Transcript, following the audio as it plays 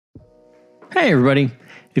Hey everybody,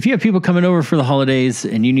 if you have people coming over for the holidays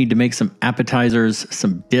and you need to make some appetizers,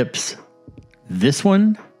 some dips, this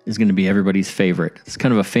one is going to be everybody's favorite. It's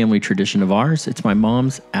kind of a family tradition of ours. It's my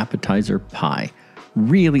mom's appetizer pie.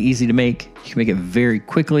 Really easy to make. You can make it very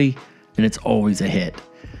quickly and it's always a hit.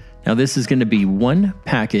 Now this is going to be one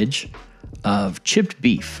package of chipped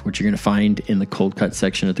beef, which you're going to find in the cold cut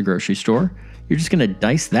section at the grocery store. You're just going to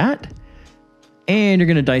dice that and you're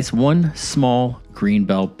going to dice one small green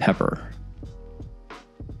bell pepper.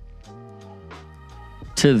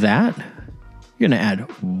 To that, you're going to add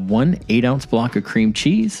 1 8-ounce block of cream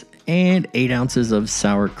cheese and 8 ounces of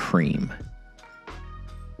sour cream.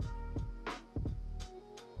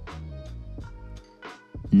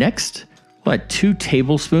 Next, we'll add 2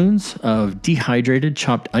 tablespoons of dehydrated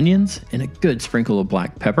chopped onions and a good sprinkle of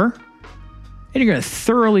black pepper. And you're going to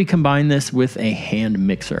thoroughly combine this with a hand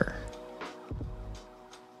mixer.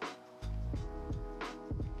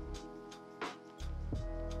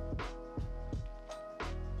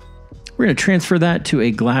 We're going to transfer that to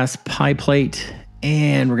a glass pie plate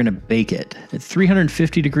and we're going to bake it at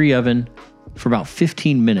 350 degree oven for about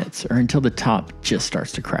 15 minutes or until the top just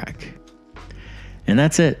starts to crack. And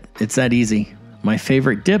that's it. It's that easy. My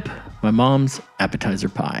favorite dip, my mom's appetizer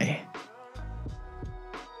pie.